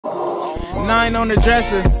9 on the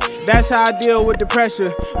dresser. That's how I deal with the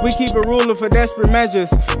pressure. We keep a ruler for desperate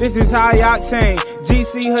measures. This is high octane.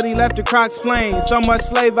 GC hoodie left the Crocs plain. So much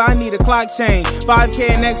flavor, I need a clock chain.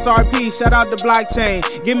 5K and XRP, shout out the blockchain.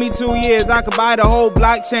 Give me 2 years, I could buy the whole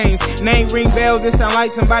blockchains. Name ring bells, it sound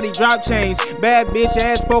like somebody drop chains. Bad bitch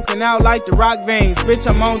ass poking out like the rock veins. Bitch,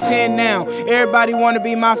 I'm on 10 now. Everybody wanna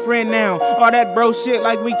be my friend now. All that bro shit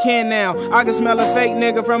like we can now. I can smell a fake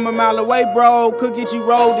nigga from a mile away, bro. Could get you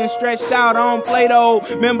rolled and stretched out on Play-Doh.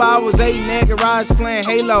 Remember I was 8 in that garage playing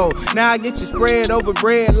Halo. Now I get you spread over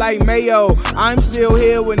bread like mayo. I'm still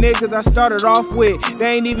here with niggas I started off with.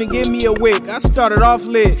 They ain't even give me a wick. I started off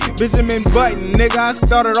lit. Benjamin Button, nigga, I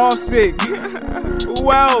started off sick.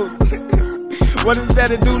 Who else? What is that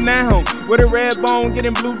to do now? With a red bone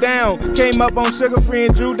getting blue down. Came up on sugar free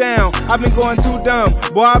and drew down. I've been going too dumb.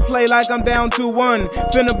 Boy, I play like I'm down 2-1.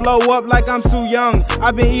 Finna blow up like I'm too young.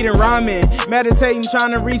 I've been eating ramen, meditating,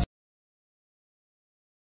 trying to reach.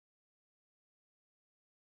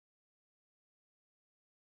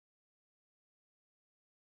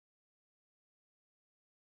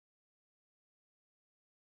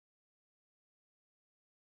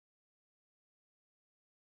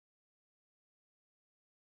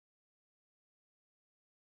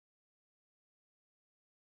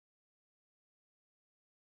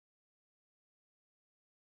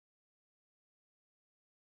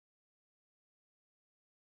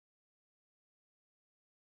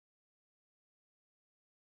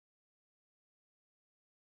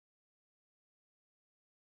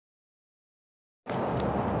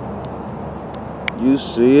 You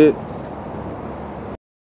see it?